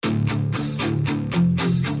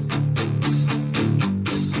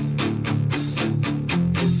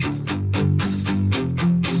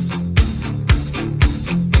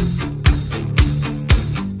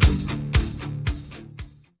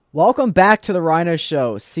Welcome back to the Rhino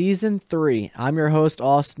Show, Season 3. I'm your host,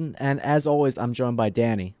 Austin, and as always, I'm joined by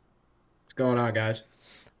Danny. What's going on, guys?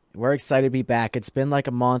 We're excited to be back. It's been like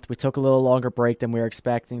a month. We took a little longer break than we were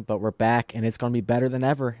expecting, but we're back, and it's going to be better than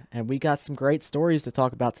ever. And we got some great stories to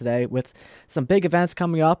talk about today with some big events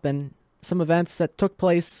coming up and some events that took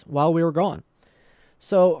place while we were gone.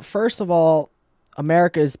 So, first of all,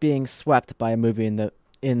 America is being swept by a movie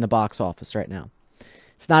in the box office right now.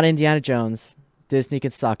 It's not Indiana Jones. Disney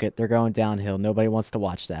can suck it. They're going downhill. Nobody wants to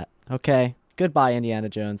watch that. Okay, goodbye, Indiana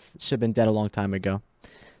Jones. It should have been dead a long time ago.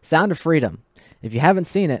 Sound of Freedom. If you haven't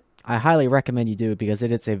seen it, I highly recommend you do because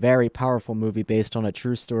it is a very powerful movie based on a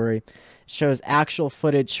true story. It shows actual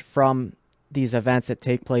footage from these events that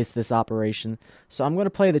take place, this operation. So I'm going to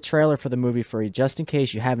play the trailer for the movie for you just in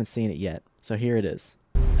case you haven't seen it yet. So here it is.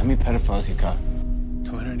 How many pedophiles you caught?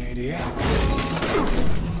 288. How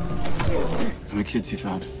many kids you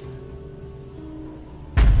found?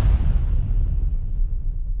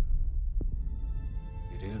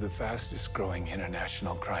 It is the fastest growing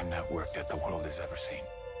international crime network that the world has ever seen.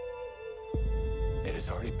 It has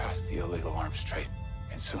already passed the illegal arms trade,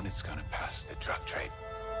 and soon it's gonna pass the drug trade.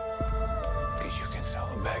 Because you can sell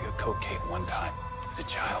a bag of cocaine one time to a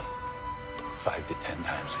child 5 to 10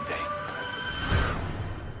 times a day.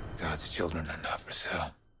 God's children are not for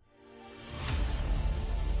sale.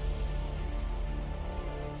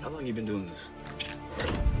 How long you been doing this?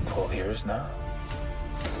 12 years now.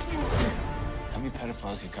 How many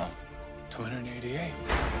pedophiles you caught? 288.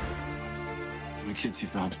 How many kids you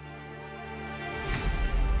found?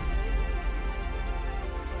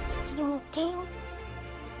 Timoteo,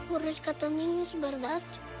 tú rescatas niños, ¿verdad?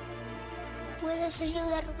 ¿Puedes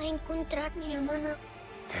ayudarme a encontrar a mi hermana?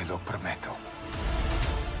 Te lo prometo.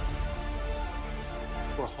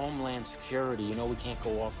 For Homeland Security, you know we can't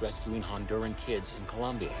go off rescuing Honduran kids in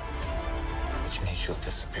Colombia. Which means she'll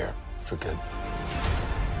disappear for good.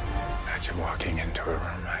 Imagine walking into her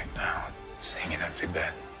room right now, seeing an empty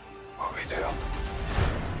bed. What we do?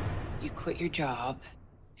 You quit your job,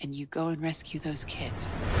 and you go and rescue those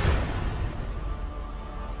kids.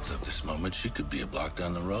 So at this moment, she could be a block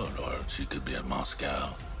down the road, or she could be at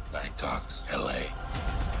Moscow, Bangkok, LA.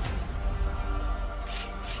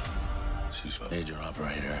 She's a major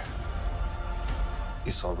operator.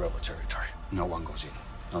 It's all rebel territory. No one goes in.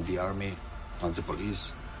 Not the army, not the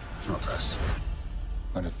police, not us.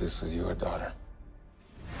 What if this was your daughter?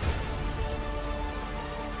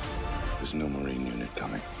 There's a new Marine unit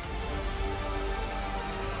coming.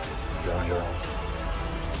 You're on your own.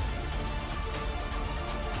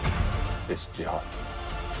 This job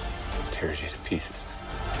tears you to pieces.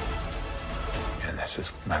 And this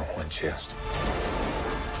is my one chance to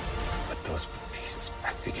put those pieces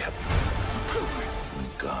back together. When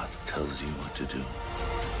God tells you what to do,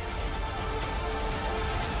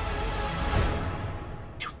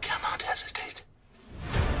 you cannot hesitate.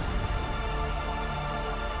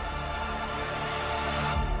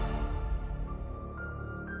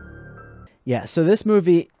 Yeah, so this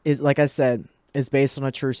movie is, like I said, is based on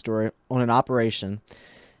a true story, on an operation.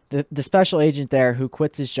 The special agent there who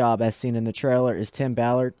quits his job, as seen in the trailer, is Tim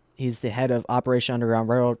Ballard. He's the head of Operation Underground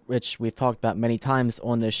Railroad, which we've talked about many times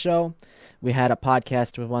on this show. We had a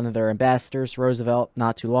podcast with one of their ambassadors, Roosevelt,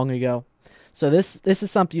 not too long ago. So this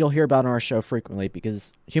is something you'll hear about on our show frequently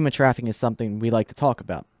because human trafficking is something we like to talk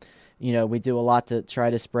about. You know, we do a lot to try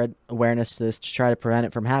to spread awareness to this, to try to prevent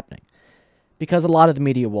it from happening. Because a lot of the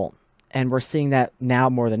media won't. And we're seeing that now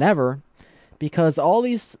more than ever because all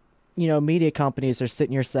these, media companies are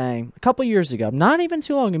sitting here saying, a couple years ago, not even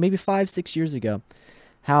too long, maybe 5-6 years ago,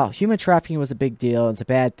 how human trafficking was a big deal, it's a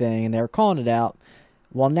bad thing, and they were calling it out.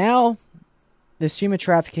 Well, now, this human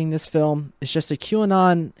trafficking, this film, is just a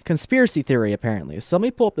QAnon conspiracy theory, apparently. So let me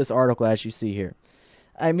pull up this article as you see here.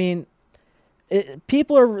 I mean,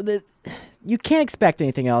 you can't expect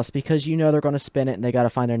anything else because they're going to spin it and they got to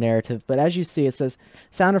find their narrative. But as you see, it says,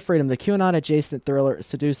 Sound of Freedom, the QAnon-adjacent thriller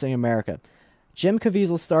seducing America. Jim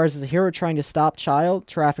Caviezel stars as a hero trying to stop child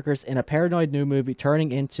traffickers in a paranoid new movie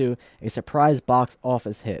turning into a surprise box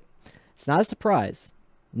office hit. It's not a surprise.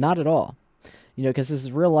 Not at all. Because this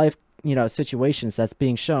is real life, situations that's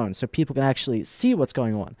being shown so people can actually see what's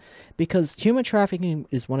going on. Because human trafficking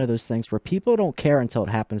is one of those things where people don't care until it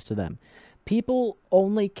happens to them. People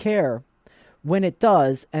only care when it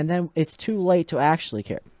does, and then it's too late to actually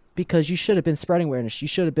care. Because you should have been spreading awareness. You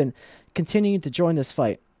should have been continuing to join this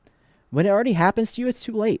fight. When it already happens to you, it's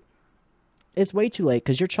too late. It's way too late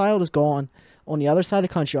because your child is gone on the other side of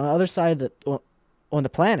the country, on the other side of on the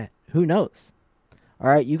planet. Who knows? All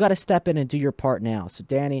right, you got to step in and do your part now. So,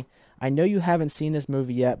 Danny, I know you haven't seen this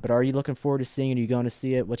movie yet, but are you looking forward to seeing it? Are you going to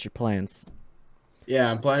see it? What's your plans? Yeah,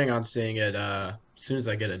 I'm planning on seeing it as soon as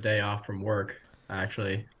I get a day off from work,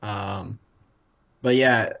 actually. But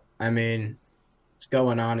yeah, I mean, what's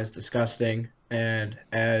going on is disgusting. And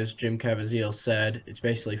as Jim Caviezel said, it's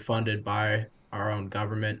basically funded by our own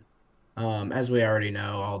government. As we already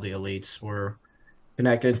know, all the elites were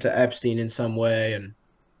connected to Epstein in some way and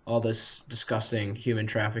all this disgusting human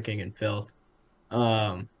trafficking and filth.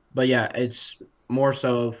 But yeah, it's more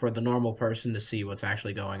so for the normal person to see what's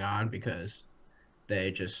actually going on because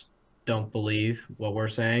they just don't believe what we're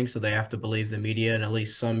saying, so they have to believe the media, and at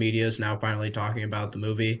least some media is now finally talking about the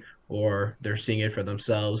movie, or they're seeing it for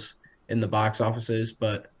themselves in the box offices.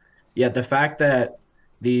 But yeah, the fact that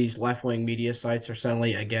these left-wing media sites are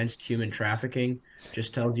suddenly against human trafficking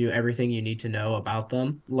just tells you everything you need to know about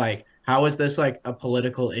them. Like, how is this like a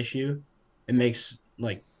political issue? It makes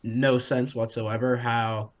like no sense whatsoever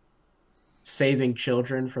how saving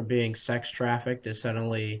children from being sex trafficked is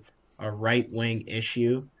suddenly a right wing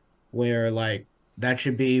issue where like that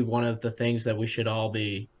should be one of the things that we should all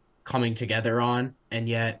be coming together on, and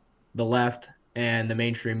yet the left and the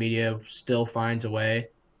mainstream media still finds a way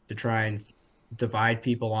to try and divide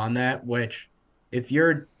people on that, which if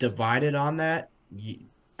you're divided on that,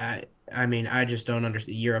 I mean I just don't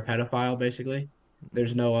understand. You're a pedophile basically.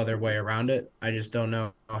 There's no other way around it. I just don't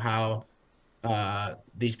know how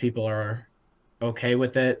these people are okay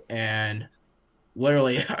with it, and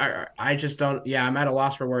literally I just don't, yeah, I'm at a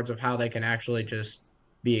loss for words of how they can actually just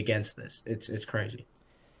be against this. It's crazy.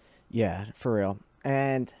 Yeah, for real.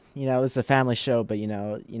 And it's a family show, but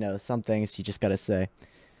some things you just gotta say.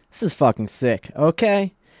 This is fucking sick.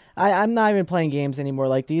 Okay, I'm not even playing games anymore.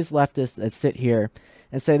 Like these leftists that sit here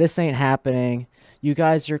and say this ain't happening. You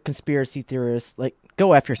guys are conspiracy theorists. Like,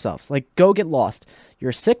 go F yourselves. Like, go get lost.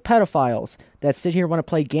 You're sick pedophiles that sit here and want to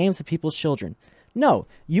play games with people's children. No,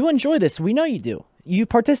 you enjoy this. We know you do. You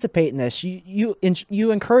participate in this. You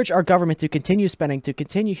encourage our government to continue spending, to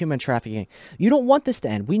continue human trafficking. You don't want this to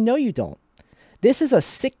end. We know you don't. This is a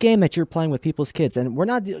sick game that you're playing with people's kids, and we're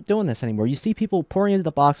not doing this anymore. You see people pouring into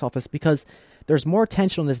the box office because there's more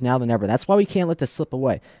attention on this now than ever. That's why we can't let this slip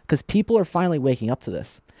away, because people are finally waking up to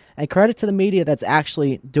this. And credit to the media that's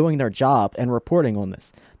actually doing their job and reporting on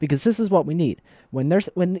this, because this is what we need. When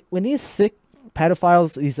these sick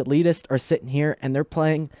pedophiles, these elitists are sitting here and they're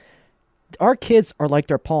playing, our kids are like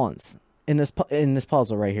their pawns in this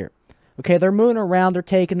puzzle right here. Okay, they're moving around, they're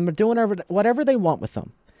taking them, they're doing whatever they want with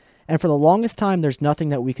them. And for the longest time, there's nothing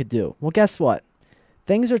that we could do. Well, guess what?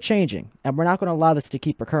 Things are changing, and we're not going to allow this to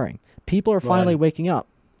keep occurring. People are finally waking up.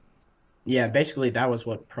 Yeah, basically that was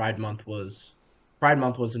what Pride Month was. Pride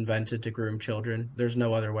Month was invented to groom children. There's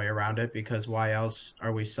no other way around it, because why else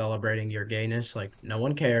are we celebrating your gayness? Like, no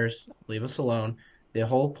one cares. Leave us alone. The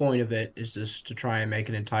whole point of it is just to try and make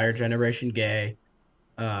an entire generation gay,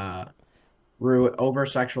 uh, over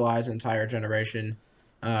sexualize an entire generation.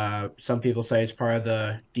 Some people say it's part of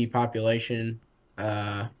the depopulation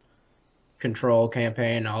uh, control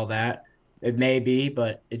campaign and all that. It may be,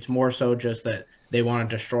 but it's more so just that they want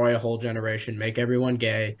to destroy a whole generation, make everyone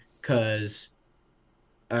gay, because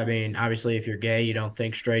I mean, obviously, if you're gay, you don't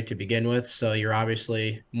think straight to begin with, so you're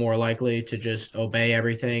obviously more likely to just obey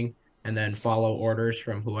everything and then follow orders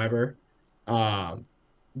from whoever. Um,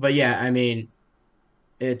 but yeah, I mean,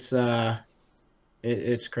 it's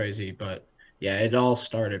it's crazy, but yeah, it all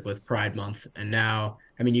started with Pride Month, and now,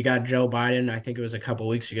 I mean, you got Joe Biden. I think it was a couple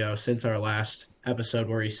weeks ago since our last episode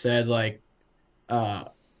where he said like, uh,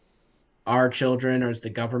 our children are the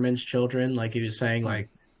government's children. Like he was saying like,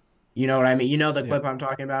 you know what I mean? You know the clip I'm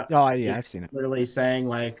talking about? Oh, yeah, I've seen it. Literally saying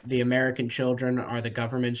like the American children are the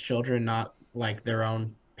government's children, not like their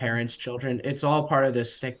own parents' children. It's all part of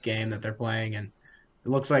this sick game that they're playing, and it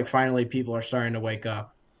looks like finally people are starting to wake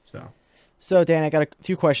up. So, Dan, I got a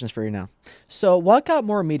few questions for you now. So, what got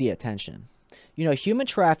more media attention? Human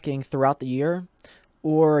trafficking throughout the year,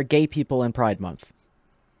 or gay people in Pride Month?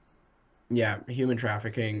 Yeah, human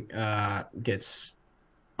trafficking gets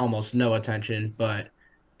almost no attention, but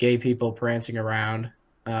gay people prancing around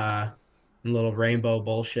little rainbow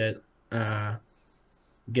bullshit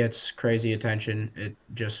gets crazy attention. It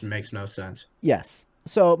just makes no sense. Yes.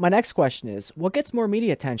 So my next question is, what gets more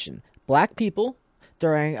media attention? Black people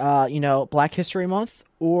during, Black History Month,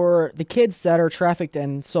 or the kids that are trafficked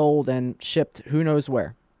and sold and shipped who knows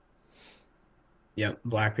where? Yep,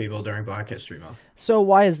 black people during Black History Month. So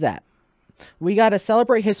why is that? We got to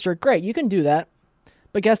celebrate history. Great, you can do that.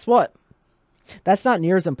 But guess what? That's not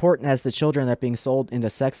near as important as the children that are being sold into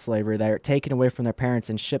sex slavery that are taken away from their parents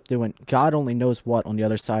and shipped doing God only knows what on the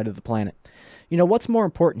other side of the planet. You know, what's more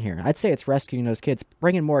important here? I'd say it's rescuing those kids,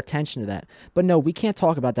 bringing more attention to that. But no, we can't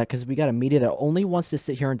talk about that because we got a media that only wants to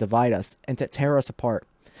sit here and divide us and to tear us apart.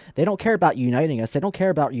 They don't care about uniting us. They don't care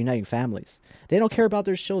about uniting families. They don't care about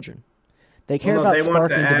their children. They care Well, no, about they want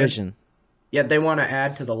to sparking add, division. yeah, they want to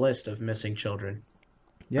add to the list of missing children.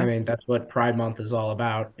 Yeah. I mean, that's what Pride Month is all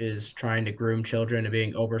about, is trying to groom children to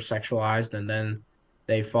being over-sexualized, and then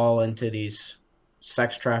they fall into these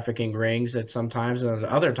sex trafficking rings at sometimes, and at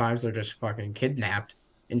other times they're just fucking kidnapped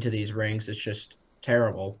into these rings. It's just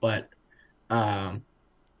terrible. Um,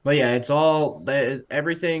 but yeah, it's all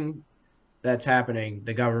everything that's happening,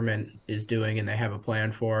 the government is doing, and they have a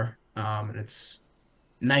plan for. And it's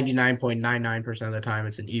 99.99% of the time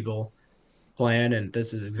it's an evil plan, and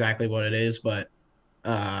this is exactly what it is. But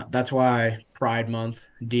that's why Pride Month,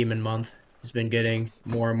 Demon Month, has been getting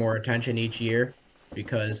more and more attention each year,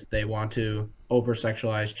 because they want to over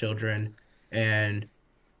sexualize children and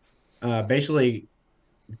basically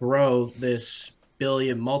grow this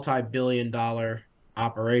multi-billion dollar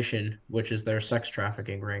operation, which is their sex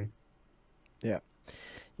trafficking ring. Yeah.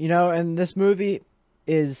 You know, and this movie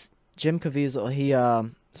is Jim Caviezel. He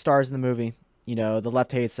stars in the movie. You know, the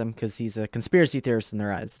left hates him because he's a conspiracy theorist in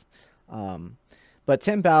their eyes. But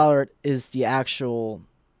Tim Ballard is the actual,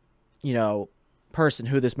 you know, person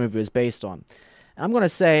who this movie is based on. And I'm going to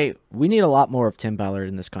say we need a lot more of Tim Ballard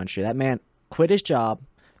in this country. That man quit his job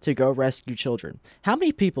to go rescue children. How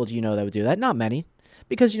many people do you know that would do that? Not many.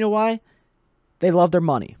 Because you know why? They love their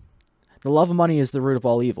money. The love of money is the root of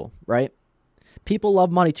all evil, right? People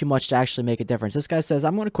love money too much to actually make a difference. This guy says,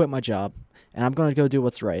 I'm going to quit my job and I'm going to go do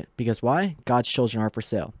what's right. Because why? God's children are for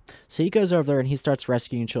sale. So he goes over there and he starts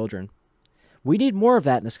rescuing children. We need more of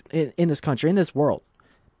that in this country, in this world.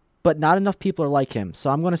 But not enough people are like him.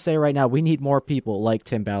 So I'm going to say right now, we need more people like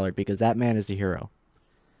Tim Ballard because that man is a hero.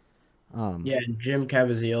 Yeah, and Jim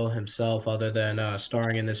Caviezel himself, other than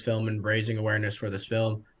starring in this film and raising awareness for this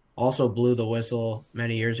film, also blew the whistle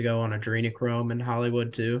many years ago on adrenochrome in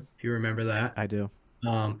Hollywood too, if you remember that. I do.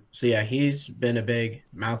 So yeah, he's been a big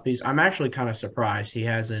mouthpiece. I'm actually kind of surprised he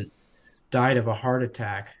hasn't died of a heart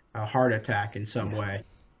attack in some way,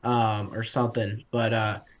 or something.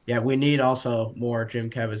 But yeah, we need also more Jim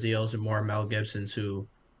Caviezel's and more Mel Gibsons who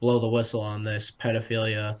blow the whistle on this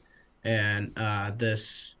pedophilia and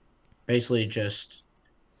this basically just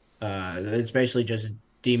it's basically just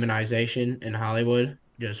demonization in Hollywood,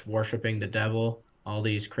 just worshiping the devil, all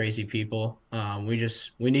these crazy people.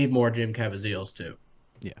 We need more Jim Caviezel's too.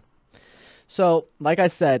 Yeah. So, like I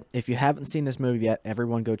said, if you haven't seen this movie yet,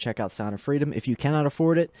 everyone go check out Sound of Freedom. If you cannot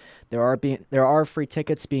afford it, there are free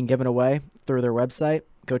tickets being given away through their website.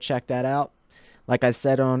 Go check that out. Like I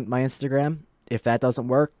said on my Instagram, if that doesn't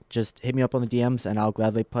work, just hit me up on the DMs and I'll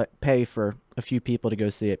gladly pay for a few people to go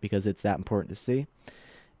see it because it's that important to see.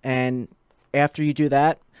 And after you do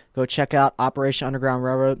that, go check out Operation Underground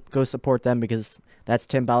Railroad. Go support them because that's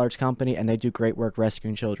Tim Ballard's company and they do great work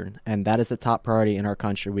rescuing children. And that is the top priority in our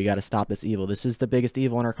country. We got to stop this evil. This is the biggest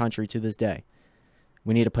evil in our country to this day.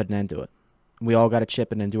 We need to put an end to it. We all got to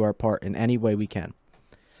chip in and do our part in any way we can.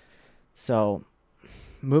 So,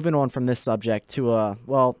 moving on from this subject to,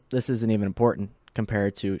 well, this isn't even important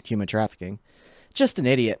compared to human trafficking. Just an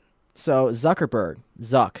idiot. So, Zuckerberg.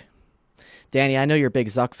 Zuck. Danny, I know you're a big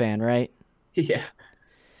Zuck fan, right? Yeah.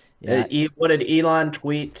 Yeah. What did Elon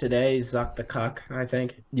tweet today? Zuck the cuck, I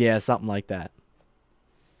think. Yeah, something like that.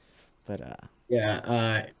 But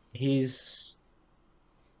yeah, he's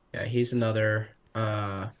another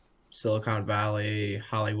Silicon Valley,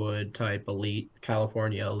 Hollywood type elite,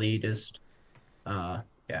 California elitist.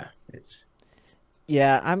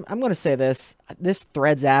 Yeah, I'm going to say this. This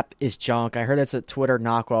Threads app is junk. I heard it's a Twitter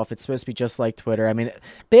knockoff. It's supposed to be just like Twitter. I mean,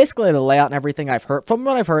 basically the layout and everything I've heard, from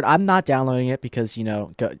what I've heard, I'm not downloading it because, you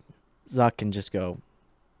know, Zuck can just go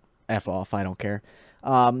F off. I don't care.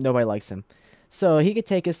 Nobody likes him. So he could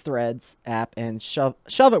take his Threads app and shove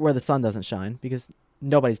it where the sun doesn't shine because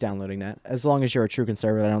nobody's downloading that. As long as you're a true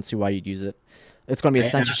conservative, I don't see why you'd use it. It's going to be a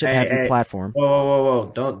censorship-heavy platform.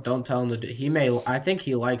 Whoa! Don't tell him he may. I think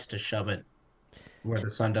he likes to shove it where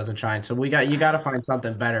the sun doesn't shine. So you got to find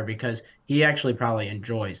something better because he actually probably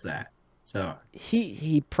enjoys that. So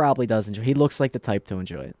he probably does enjoy. He looks like the type to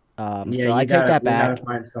enjoy it. Yeah, so I take that back. You gotta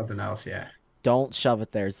find something else. Yeah. Don't shove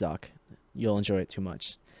it there, Zuck. You'll enjoy it too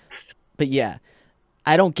much. But yeah,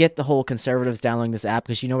 I don't get the whole conservatives downloading this app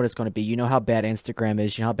because you know what it's going to be. You know how bad Instagram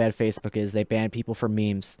is. You know how bad Facebook is. They ban people for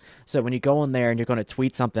memes. So when you go in there and you're going to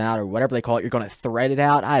tweet something out or whatever they call it, you're going to thread it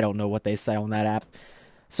out. I don't know what they say on that app.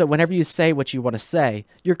 So whenever you say what you want to say,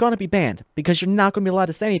 you're going to be banned because you're not going to be allowed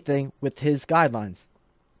to say anything with his guidelines.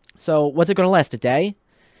 So what's it going to last, a day?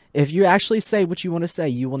 If you actually say what you want to say,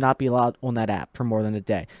 you will not be allowed on that app for more than a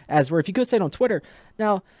day. As where if you go say it on Twitter,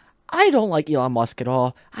 now I don't like Elon Musk at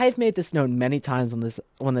all. I've made this known many times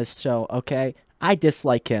on this show. Okay, I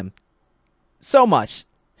dislike him so much,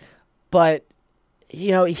 but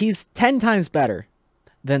he's 10 times better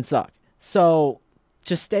than Zuck. So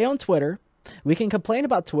just stay on Twitter. We can complain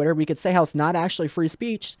about Twitter. We could say how it's not actually free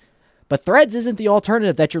speech, but Threads isn't the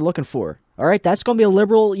alternative that you're looking for. All right, that's going to be a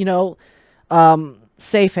liberal,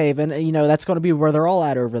 safe haven. That's going to be where they're all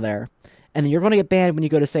at over there. And you're going to get banned when you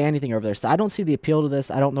go to say anything over there. So I don't see the appeal to this.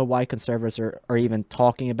 I don't know why conservatives are even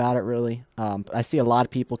talking about it, really. But I see a lot of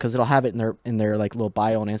people, because it'll have it in their like little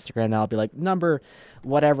bio on Instagram now. It'll be like, number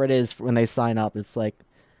whatever it is when they sign up. It's like,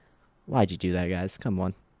 why'd you do that, guys? Come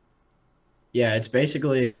on. Yeah, it's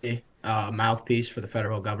basically a mouthpiece for the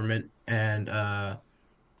federal government and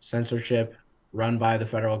censorship run by the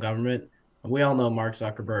federal government. We all know Mark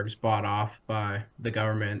Zuckerberg's bought off by the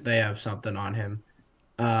government. They have something on him.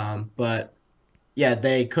 But yeah,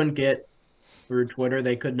 they couldn't get through Twitter.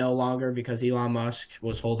 They could no longer, because Elon Musk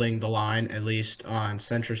was holding the line, at least on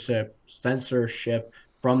censorship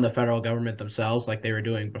from the federal government themselves, like they were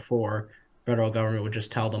doing before. Federal government would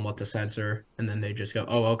just tell them what to censor, and then they just go,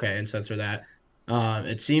 oh, okay, and censor that.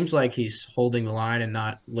 It seems like he's holding the line and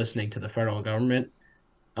not listening to the federal government.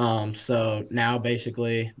 So now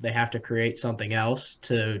basically they have to create something else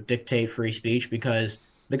to dictate free speech, because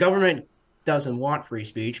the government doesn't want free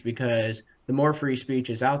speech, because the more free speech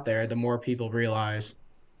is out there, the more people realize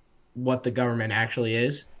what the government actually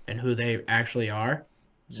is and who they actually are.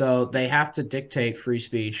 So they have to dictate free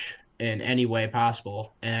speech in any way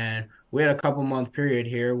possible. And we had a couple-month period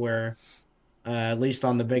here where, at least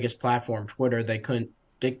on the biggest platform, Twitter, they couldn't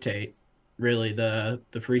dictate really the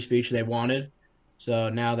free speech they wanted. So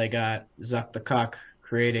now they got Zuck the Cuck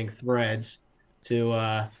creating Threads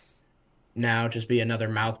to now just be another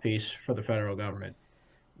mouthpiece for the federal government.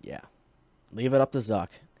 Yeah. Leave it up to Zuck.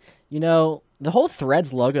 The whole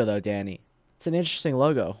Threads logo, though, Danny, it's an interesting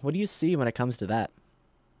logo. What do you see when it comes to that?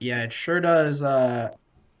 Yeah, it sure does.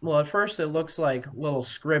 Well, at first it looks like little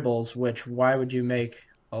scribbles, which why would you make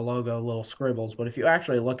a logo little scribbles? But if you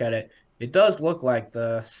actually look at it, it does look like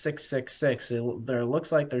the 666. There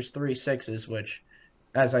looks like there's 3 sixes, which,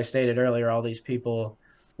 as I stated earlier, all these people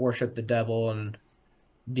worship the devil and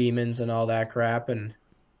demons and all that crap. And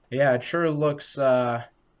yeah, it sure looks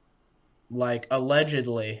like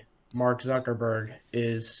allegedly Mark Zuckerberg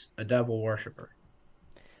is a devil worshiper.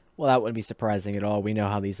 Well, that wouldn't be surprising at all. We know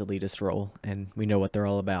how these elitists roll, and we know what they're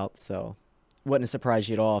all about. So wouldn't surprise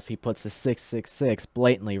you at all if he puts the 666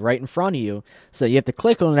 blatantly right in front of you. So you have to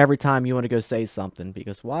click on it every time you want to go say something.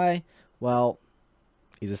 Because why? Well,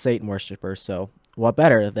 he's a Satan worshiper, so what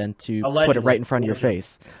better than to put it right in front of your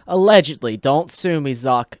face? Allegedly. Don't sue me,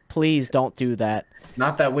 Zuck. Please don't do that.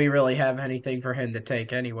 Not that we really have anything for him to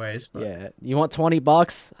take anyways. But... yeah. You want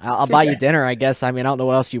 $20? I'll buy you dinner, I guess. I mean, I don't know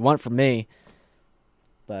what else you want from me.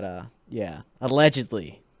 But, yeah.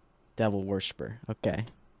 Allegedly. Devil worshiper. Okay.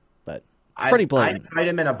 But pretty blatant. I'd fight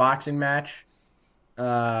him in a boxing match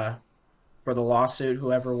for the lawsuit.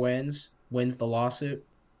 Whoever wins the lawsuit.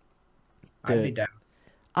 Dude, I'd be down.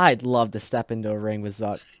 I'd love to step into a ring with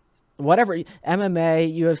Zuck. Whatever,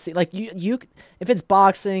 MMA, UFC, like you if it's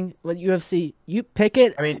boxing, UFC, you pick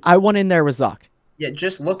it. I mean, I want in there with Zuck. Yeah,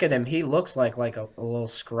 just look at him. He looks like a little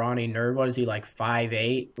scrawny nerd. What is he, like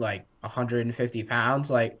 5'8", like 150 pounds?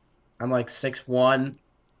 Like, I'm like 6'1",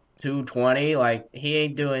 220. Like, he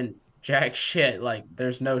ain't doing jack shit. Like,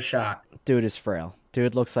 there's no shot. Dude is frail.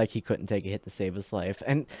 Dude looks like he couldn't take a hit to save his life.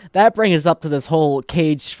 And that brings us up to this whole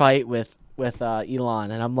cage fight with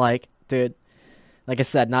Elon. And I'm like, dude, like I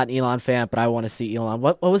said, not an Elon fan, but I want to see Elon.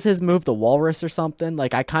 What was his move? The walrus or something?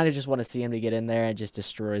 Like, I kind of just want to see him to get in there and just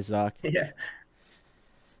destroy Zuck. Yeah.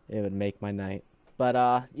 It would make my night.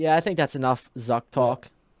 But, yeah, I think that's enough Zuck talk.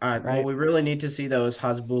 All right. Well, we really need to see those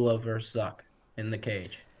Hasbulla versus Zuck in the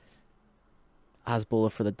cage.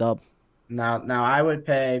 Hasbulla for the dub. Now I would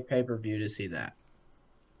pay pay-per-view to see that.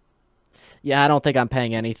 Yeah, I don't think I'm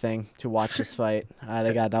paying anything to watch this fight.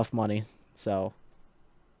 They got enough money, so,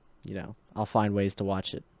 I'll find ways to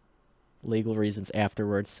watch it. Legal reasons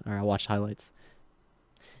afterwards, or I'll watch highlights.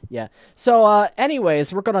 Yeah. So,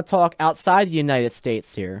 anyways, we're going to talk outside the United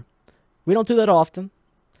States here. We don't do that often,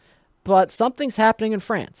 but something's happening in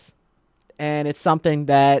France, and it's something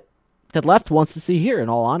that the left wants to see here, in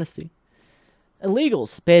all honesty.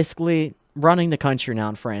 Illegals, basically running the country now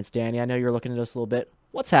in France. Danny, I know you're looking at us a little bit.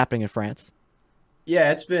 What's happening in France?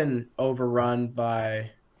 Yeah, it's been overrun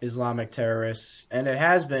by Islamic terrorists, and it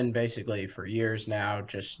has been basically for years now,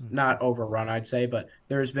 just not overrun, I'd say, but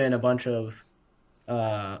there's been a bunch of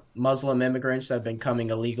Muslim immigrants that have been coming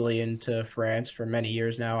illegally into France for many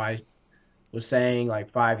years now. I was saying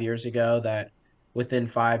like 5 years ago that within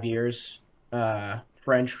 5 years, the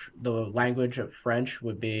language of French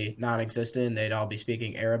would be non-existent. And they'd all be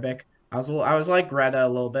speaking Arabic. I was like Greta a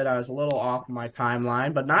little bit. I was a little off my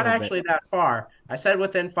timeline, but A not little bit. actually that far. I said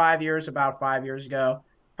within 5 years, about 5 years ago.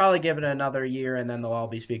 Probably give it another year, and then they'll all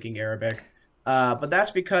be speaking Arabic. But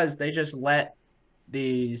that's because they just let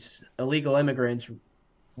these illegal immigrants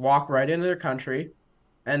walk right into their country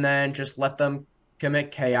and then just let them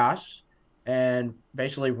commit chaos and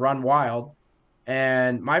basically run wild.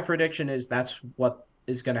 And my prediction is that's what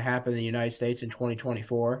is going to happen in the United States in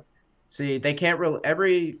 2024. See, they can't really,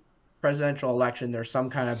 every presidential election, there's some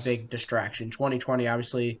kind of big distraction. 2020,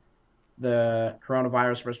 obviously, the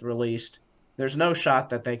coronavirus was released. There's no shot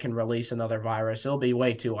that they can release another virus. It'll be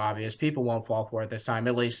way too obvious. People won't fall for it this time.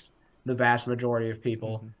 At least the vast majority of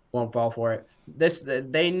people won't fall for it.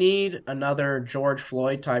 They need another George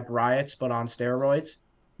Floyd type riots, but on steroids.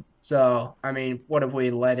 So, I mean, what if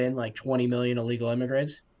we let in like 20 million illegal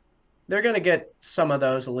immigrants? They're going to get some of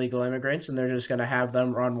those illegal immigrants and they're just going to have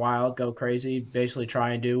them run wild, go crazy, basically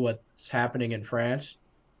try and do what's happening in France.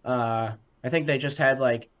 I think they just had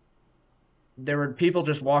like there were people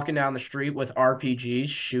just walking down the street with RPGs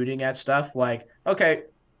shooting at stuff like okay,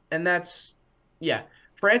 and that's yeah,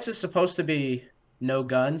 France is supposed to be no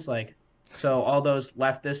guns like so all those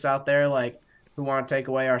leftists out there like who want to take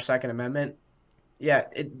away our second amendment, yeah,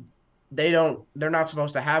 they're not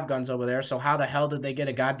supposed to have guns over there, so how the hell did they get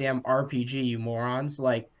a goddamn RPG, you morons?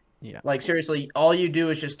 Yeah. Like seriously, all you do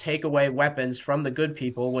is just take away weapons from the good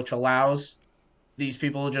people, which allows these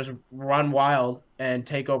people to just run wild and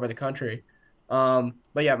take over the country.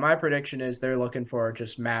 But yeah, my prediction is they're looking for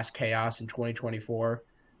just mass chaos in 2024.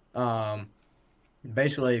 Um,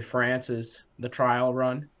 Basically, France is the trial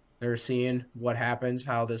run. They're seeing what happens,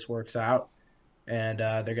 how this works out, and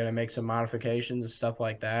they're going to make some modifications and stuff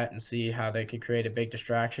like that and see how they can create a big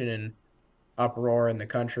distraction and uproar in the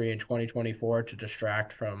country in 2024 to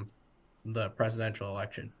distract from the presidential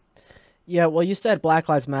election. Yeah, well, you said Black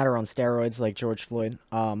Lives Matter on steroids, like George Floyd.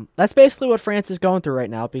 That's basically what France is going through right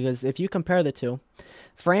now. Because if you compare the two,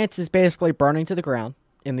 France is basically burning to the ground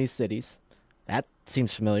in these cities. That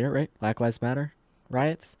seems familiar, right? Black Lives Matter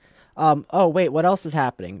riots. Oh wait, what else is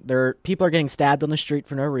happening? People are getting stabbed on the street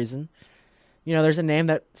for no reason. You know, there's a name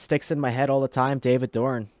that sticks in my head all the time, David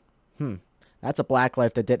Dorn. That's a black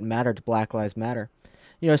life that didn't matter to Black Lives Matter.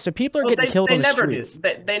 You know, so people are Well, getting killed they on the never do.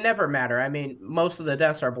 streets. They never matter. I mean, most of the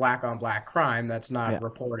deaths are black on black crime. That's Yeah. not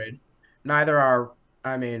reported. Neither are,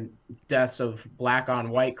 I mean, deaths of black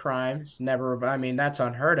on white crimes. Never. I mean, that's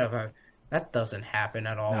unheard of. That doesn't happen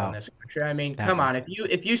at all in No, this country. I mean, come never. on.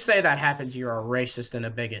 If you say that happens, you're a racist and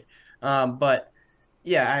a bigot. But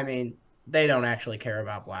yeah, I mean, they don't actually care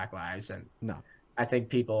about black lives, and No. I think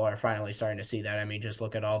people are finally starting to see that. I mean, just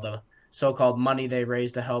look at all the so-called money they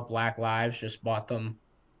raised to help Black lives. Just bought them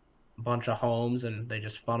bunch of homes and they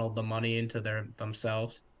just funneled the money into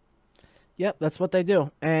themselves. Yep, that's what they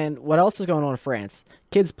do. And what else is going on in France?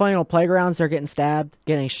 Kids playing on playgrounds, they're getting stabbed,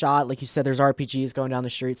 getting shot. Like you said, there's RPGs going down the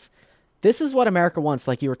streets. This is what America wants,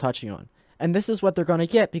 like you were touching on. And this is what they're going to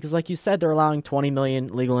get because, like you said, they're allowing 20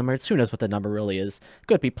 million legal immigrants. Who knows what the number really is?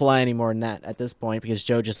 Could be plenty more than that at this point because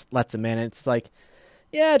Joe just lets them in. It's like,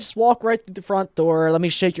 yeah, just walk right through the front door. Let me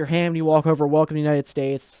shake your hand when you walk over. Welcome to the United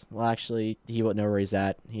States. Well, actually, he wouldn't know where he's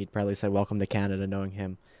at. He'd probably say, welcome to Canada, knowing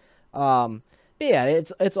him. But yeah,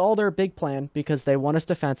 it's all their big plan because they want us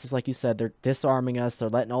defenses, like you said. They're disarming us. They're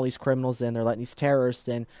letting all these criminals in. They're letting these terrorists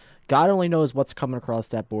in. God only knows what's coming across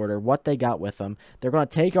that border, what they got with them. They're going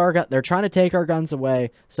to take They're trying to take our guns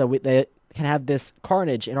away so they can have this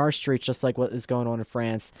carnage in our streets, just like what is going on in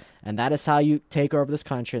France. And that is how you take over this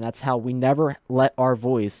country. And that's how we never let our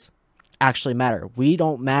voice actually matter. We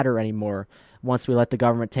don't matter anymore once we let the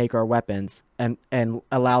government take our weapons and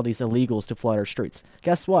allow these illegals to flood our streets.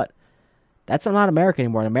 Guess what? That's not America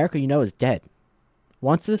anymore. And America, you know, is dead.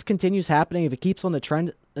 Once this continues happening, if it keeps on the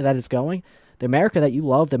trend that it's going, the America that you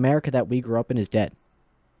love, the America that we grew up in is dead.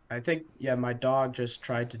 I think, yeah, my dog just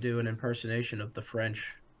tried to do an impersonation of the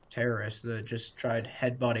French terrorists that just tried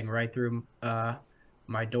headbutting right through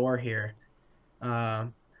my door here. Yeah,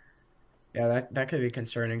 that could be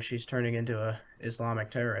concerning. She's turning into a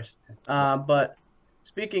Islamic terrorist. But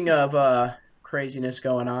speaking of craziness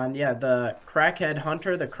going on, yeah, the crackhead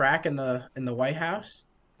hunter, the crack in the White House.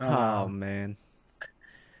 Oh, man.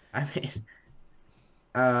 I mean,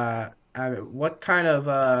 what kind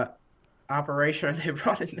of operation are they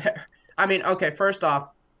running there? I mean, okay, first off,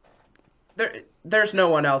 there's no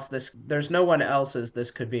one else there's no one else's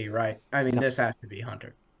this could be, right? I mean, No. this has to be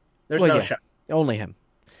Hunter. There's Well, no yeah, shot. only him.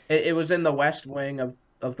 It was in the West Wing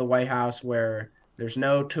of the White House where there's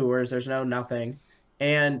no tours, there's no nothing,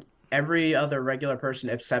 and every other regular person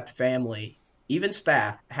except family, even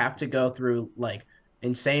staff, have to go through like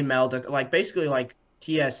insane like basically like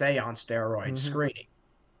TSA on steroids Hmm. screening,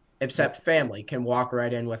 Yep. except family can walk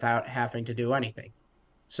right in without having to do anything.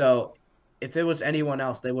 So if it was anyone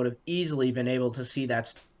else, they would have easily been able to see that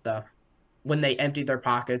stuff when they emptied their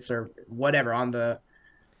pockets or whatever on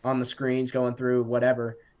the screens going through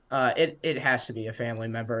whatever. It has to be a family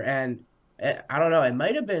member, and I don't know. It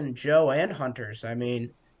might have been Joe and Hunter's. I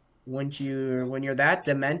mean, when you're that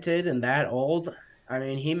demented and that old, I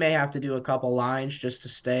mean, he may have to do a couple lines just to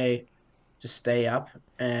stay up,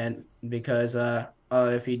 and because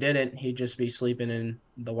if he didn't, he'd just be sleeping in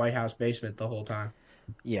the White House basement the whole time.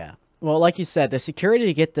 Yeah. Well, like you said, the security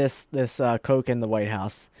to get this coke in the White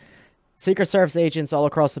House. Secret Service agents all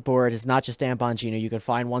across the board is not just Dan Bongino. You can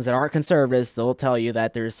find ones that aren't conservatives. They'll tell you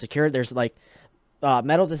that there's security. There's like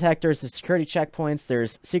metal detectors, there's security checkpoints,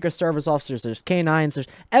 there's Secret Service officers, there's canines, there's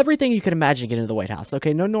everything you can imagine getting into the White House.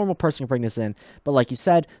 Okay, no normal person can bring this in, but like you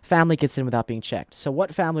said, family gets in without being checked. So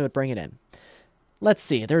what family would bring it in? Let's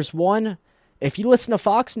see. There's one. If you listen to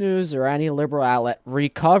Fox News or any liberal outlet,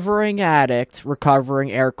 recovering addict,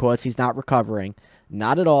 recovering air quotes, he's not recovering.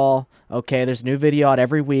 Not at all. Okay, there's new video out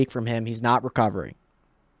every week from him. He's not recovering.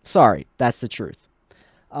 Sorry, that's the truth.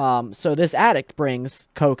 So this addict brings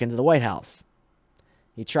coke into the White House.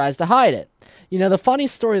 He tries to hide it. You know, the funny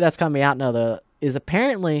story that's coming out now is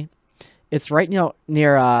apparently it's right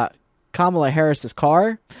near Kamala Harris's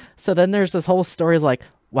car. So then there's this whole story like,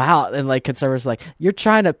 wow, and like conservatives like, you're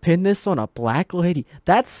trying to pin this on a black lady.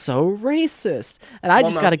 That's so racist. And I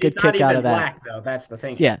Well, just no, got a she's good not kick out even of that. black though. That's the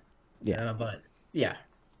thing. Yeah. Yeah. But yeah.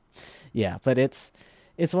 Yeah, but it's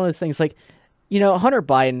one of those things like, Hunter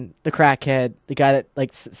Biden, the crackhead, the guy that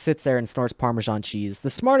like sits there and snorts Parmesan cheese, the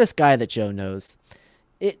smartest guy that Joe knows.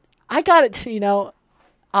 I got it,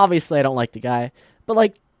 obviously I don't like the guy, but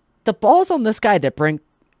like the balls on this guy to bring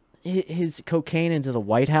his cocaine into the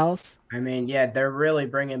White House. I mean, yeah, they're really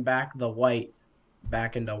bringing back the white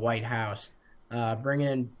back into White House.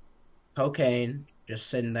 Bringing cocaine, just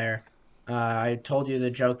sitting there. I told you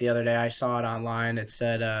the joke the other day. I saw it online. It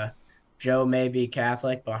said, Joe may be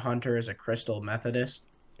Catholic, but Hunter is a Crystal Methodist.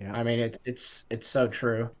 Yeah. I mean, it's so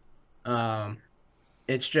true. Um,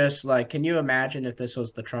 it's just like, can you imagine if this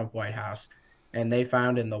was the Trump White House and they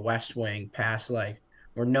found in the West Wing past like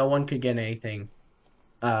where no one could get anything,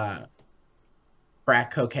 uh,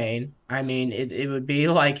 crack cocaine? I mean, it would be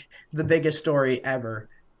like the biggest story ever.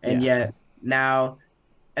 And Yeah. yet now,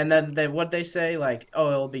 and then what they say, like,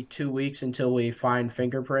 oh, it'll be 2 weeks until we find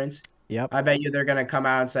fingerprints. Yep. I bet you they're going to come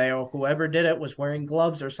out and say, oh, whoever did it was wearing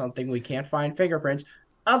gloves or something. We can't find fingerprints.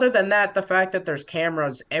 Other than that, the fact that there's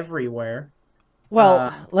cameras everywhere.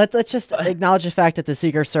 Well, let's just acknowledge the fact that the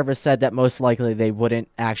Secret Service said that most likely they wouldn't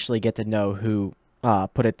actually get to know who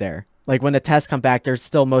put it there. Like when the tests come back, they're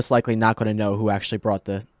still most likely not going to know who actually brought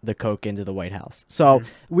the coke into the White House. So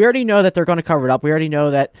we already know that they're going to cover it up. We already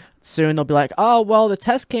know that soon they'll be like, oh, well, the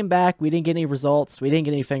test came back. We didn't get any results. We didn't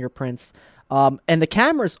get any fingerprints. And the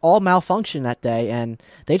cameras all malfunctioned that day, and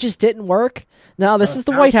they just didn't work. Now, this is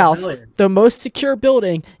the White House, the most secure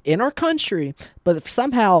building in our country, but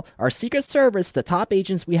somehow our Secret Service, the top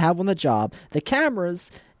agents we have on the job, the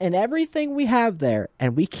cameras, and everything we have there,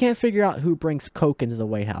 and we can't figure out who brings coke into the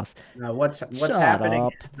White House. Now, what's Shut happening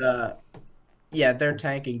up. is, yeah, they're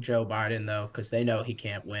tanking Joe Biden, though, because they know he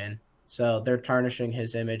can't win. So they're tarnishing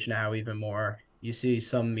his image now even more. You see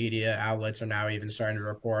some media outlets are now even starting to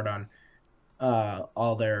report on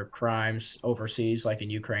all their crimes overseas, like in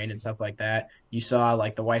Ukraine and stuff like that. You saw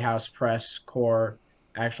like the White House press corps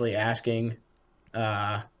actually asking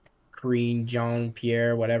Karine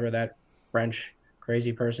Jean-Pierre, whatever that French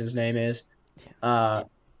crazy person's name is,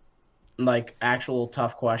 like actual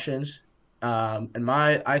tough questions.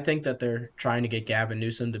 I think that they're trying to get Gavin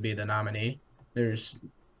Newsom to be the nominee.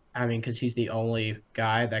 Because he's the only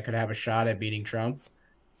guy that could have a shot at beating Trump.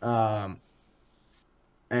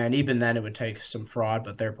 And even then, it would take some fraud,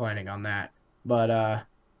 but they're planning on that. But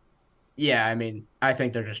yeah, I mean, I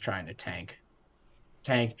think they're just trying to tank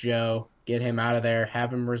Joe, get him out of there,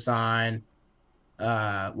 have him resign,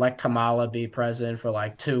 let Kamala be president for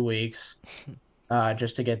like 2 weeks,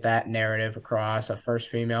 just to get that narrative across, a first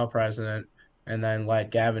female president, and then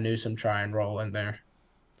let Gavin Newsom try and roll in there.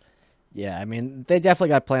 Yeah, I mean, they definitely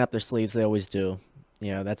got playing up their sleeves. They always do.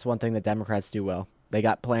 That's one thing that Democrats do well. They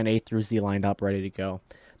got plan A through Z lined up, ready to go.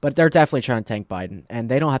 But they're definitely trying to tank Biden, and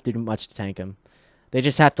they don't have to do much to tank him. They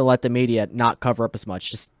just have to let the media not cover up as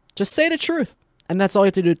much. Just say the truth. And that's all you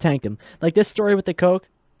have to do to tank him. Like this story with the coke,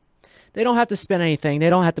 they don't have to spin anything. They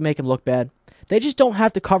don't have to make him look bad. They just don't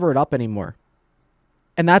have to cover it up anymore.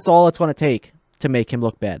 And that's all it's going to take to make him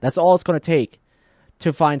look bad. That's all it's going to take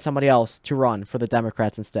to find somebody else to run for the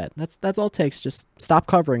Democrats instead. That's all it takes. Just stop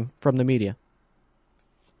covering from the media.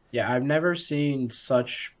 Yeah, I've never seen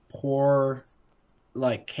such poor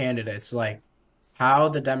like candidates. Like how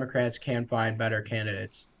the Democrats can find better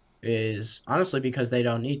candidates is honestly because they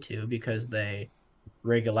don't need to, because they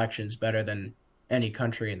rig elections better than any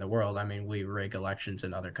country in the world. I mean, we rig elections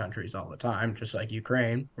in other countries all the time, just like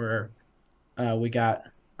Ukraine, where we got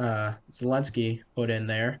Zelensky put in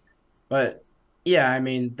there. But yeah, I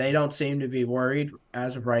mean, they don't seem to be worried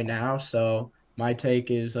as of right now. So my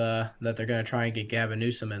take is that they're going to try and get Gavin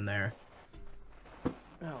Newsom in there.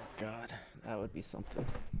 Oh, God. That would be something.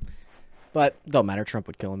 But don't matter. Trump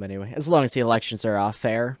would kill him anyway. As long as the elections are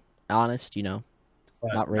fair, honest,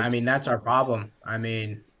 But, not rigged. I mean, that's our problem. I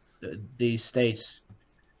mean, these states,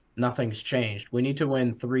 nothing's changed. We need to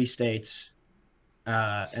win 3 states,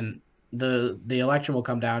 and the election will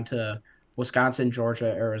come down to Wisconsin, Georgia,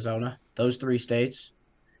 Arizona. Those 3 states.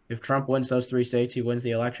 If Trump wins those 3 states, he wins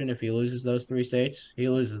the election. If he loses those 3 states, he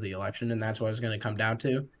loses the election, and that's what it's going to come down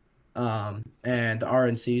to. And the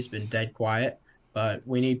RNC's been dead quiet, but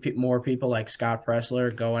we need more people like Scott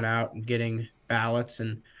Pressler going out and getting ballots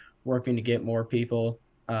and working to get more people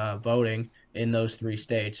voting in those 3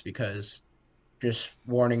 states, because just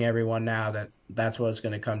warning everyone now that that's what it's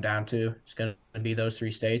going to come down to. It's going to be those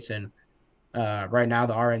 3 states, and right now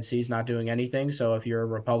the RNC is not doing anything. So if you're a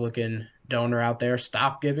Republican donor out there,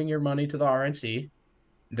 stop giving your money to the RNC.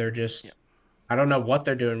 They're just, I don't know what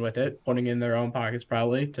they're doing with it, putting it in their own pockets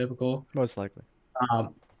probably, typical. Most likely.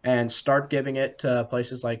 And start giving it to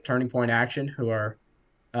places like Turning Point Action, who are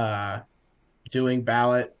doing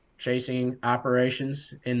ballot chasing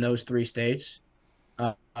operations in those 3 states.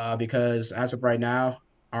 Because as of right now,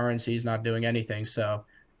 RNC is not doing anything. So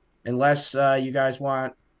unless you guys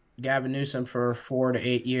want Gavin Newsom for 4 to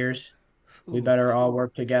 8 years, we better all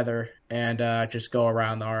work together and just go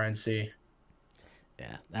around the RNC.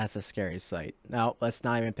 Yeah, that's a scary sight. Now, let's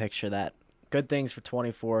not even picture that. Good things for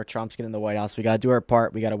 24. Trump's getting in the White House. We got to do our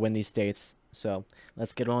part. We got to win these states. So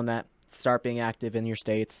let's get on that. Start being active in your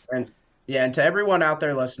states. And yeah, and to everyone out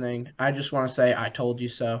there listening, I just want to say I told you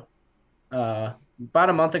so. About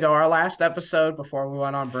a month ago, our last episode before we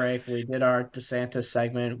went on break, we did our DeSantis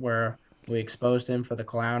segment where we exposed him for the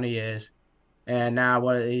clown he is. And now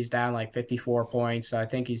he's down like 54 points. I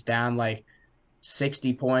think he's down like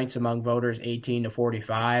 60 points among voters 18 to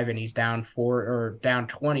 45, and he's down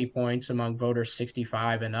 20 points among voters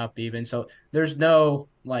 65 and up even. So there's no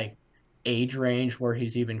like age range where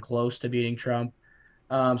he's even close to beating Trump.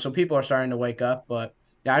 So people are starting to wake up. But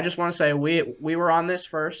yeah, I just want to say we were on this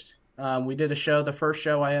first. We did a show, the first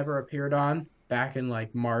show I ever appeared on back in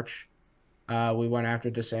like March. We went after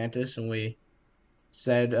DeSantis and we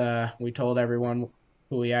said we told everyone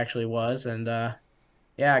who he actually was. And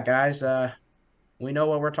yeah, guys, we know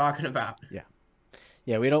what we're talking about.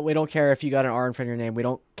 Yeah, we don't care if you got an R in front of your name. We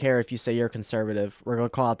don't care if you say you're conservative. We're going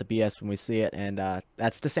to call out the BS when we see it, and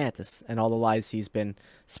that's DeSantis and all the lies he's been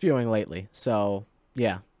spewing lately. So,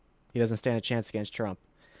 yeah, he doesn't stand a chance against Trump.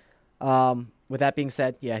 With that being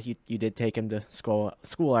said, yeah, you did take him to school.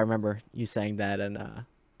 I remember you saying that in the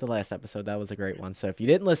last episode. That was a great one. So if you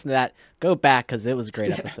didn't listen to that, go back because it was a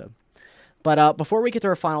great episode. But before we get to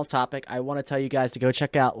our final topic, I want to tell you guys to go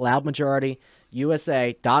check out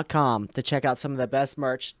loudmajorityyusa.com to check out some of the best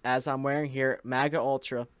merch, as I'm wearing here, MAGA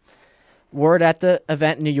Ultra. Wore it at the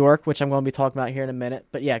event in New York, which I'm going to be talking about here in a minute.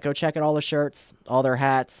 But yeah, go check out all the shirts, all their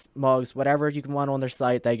hats, mugs, whatever you can want on their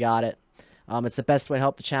site. They got it. It's the best way to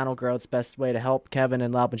help the channel grow. It's the best way to help Kevin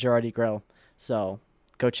and Loud Majority grow. So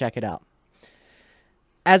go check it out.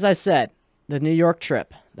 As I said, the New York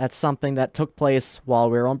trip, that's something that took place while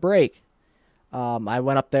we were on break. I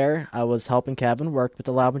went up there. I was helping Kevin, worked with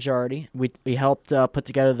the Loud Majority. We helped put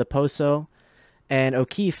together the Poso and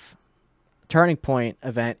O'Keefe Turning Point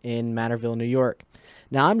event in Manorville, New York.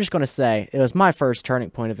 Now, I'm just going to say, it was my first Turning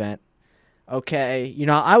Point event. Okay,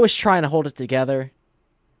 I was trying to hold it together.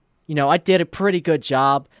 I did a pretty good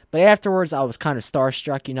job, but afterwards I was kind of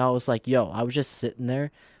starstruck. I was like, I was just sitting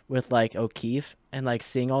there with like O'Keefe and like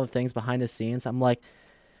seeing all the things behind the scenes. I'm like,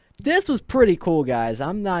 this was pretty cool, guys.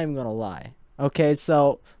 I'm not even going to lie. Okay,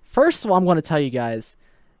 so first of all, I'm going to tell you guys,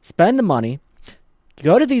 spend the money,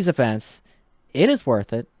 go to these events. It is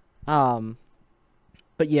worth it.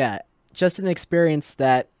 But yeah, just an experience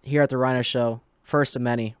that here at the Rhino Show, first of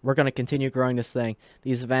many, we're going to continue growing this thing.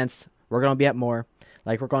 These events, we're going to be at more.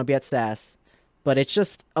 Like, we're going to be at SAS. but it's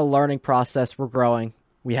just a learning process. We're growing.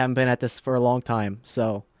 We haven't been at this for a long time,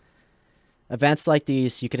 so events like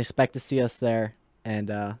these, you can expect to see us there, and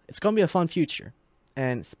it's going to be a fun future.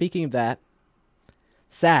 And speaking of that,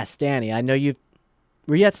 SAS, Danny, I know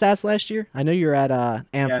were you at SAS last year? I know you were at Yeah,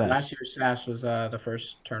 Amfest. last year's SAS was the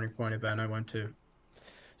first Turning Point event I went to.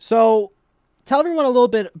 So tell everyone a little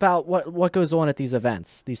bit about what goes on at these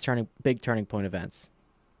events, these big turning point events.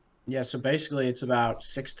 Yeah, so basically it's about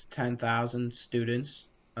 6 to 10,000 students,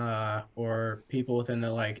 or people within the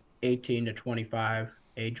like 18 to 25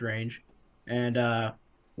 age range, and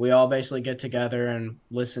we all basically get together and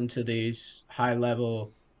listen to these high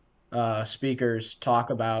level speakers talk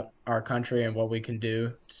about our country and what we can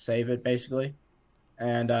do to save it, basically.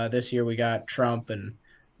 And this year we got Trump and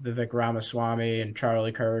Vivek Ramaswamy and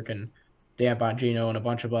Charlie Kirk and Dan Bongino and a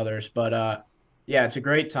bunch of others. But yeah, it's a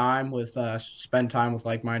great time with spend time with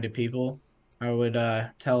like-minded people. I would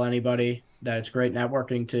tell anybody that it's great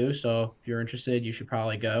networking too. So if you're interested, you should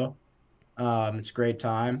probably go. It's a great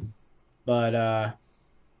time. But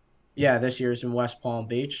yeah, this year's in West Palm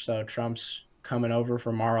Beach, so Trump's coming over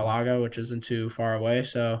from Mar-a-Lago, which isn't too far away.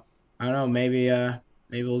 So I don't know, maybe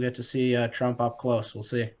we'll get to see Trump up close. We'll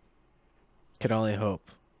see. Could only hope.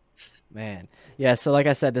 Man. Yeah, so like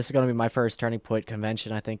I said, this is going to be my first Turning Point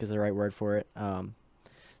convention, I think is the right word for it.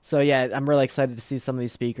 So yeah, I'm really excited to see some of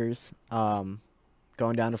these speakers going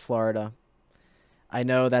down to Florida. I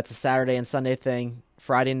know that's a Saturday and Sunday thing.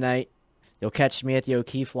 Friday night, you'll catch me at the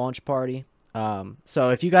O'Keefe launch party. So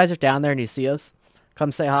if you guys are down there and you see us,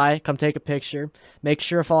 come say hi, come take a picture. Make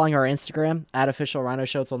sure following our Instagram, @official Rhino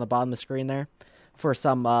Show. It's on the bottom of the screen there for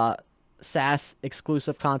some SAS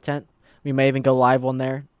exclusive content. We may even go live on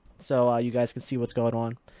there, so you guys can see what's going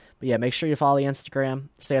on. But yeah, make sure you follow the Instagram,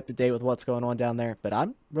 stay up to date with what's going on down there. But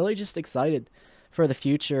I'm really just excited for the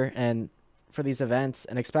future and for these events,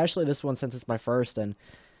 and especially this one since it's my first, and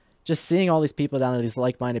just seeing all these people down there, these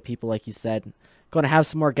like-minded people, like you said. Going to have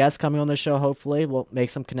some more guests coming on the show, hopefully. We'll make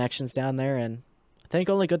some connections down there, and I think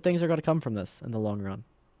only good things are going to come from this in the long run.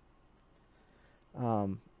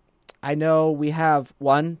 I know we have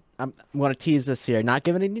one, I'm going to tease this here, not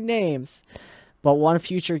giving any names, but one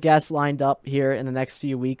future guest lined up here in the next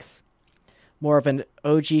few weeks. More of an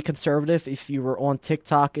OG conservative, if you were on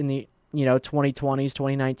TikTok in the 2020s,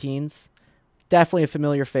 2019s. Definitely a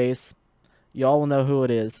familiar face. You all will know who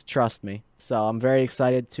it is, trust me. So I'm very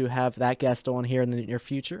excited to have that guest on here in the near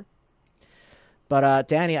future. But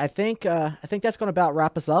Danny, I think that's going to about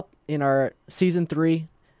wrap us up in our season 3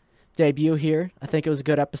 debut here. I think it was a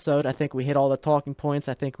good episode. I think we hit all the talking points.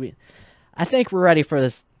 I think we're ready for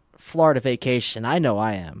this Florida vacation. I know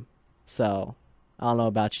I am. So I don't know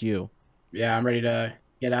about you. Yeah, I'm ready to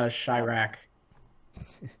get out of Chirac.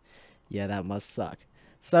 Yeah, that must suck.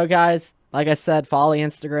 So guys, like I said, follow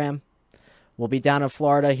Instagram. We'll be down in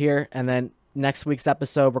Florida here, and then next week's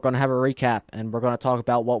episode, we're going to have a recap, and we're going to talk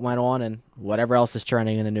about what went on and whatever else is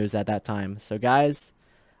trending in the news at that time. So, guys,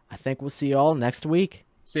 I think we'll see you all next week.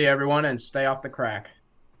 See you, everyone, and stay off the crack.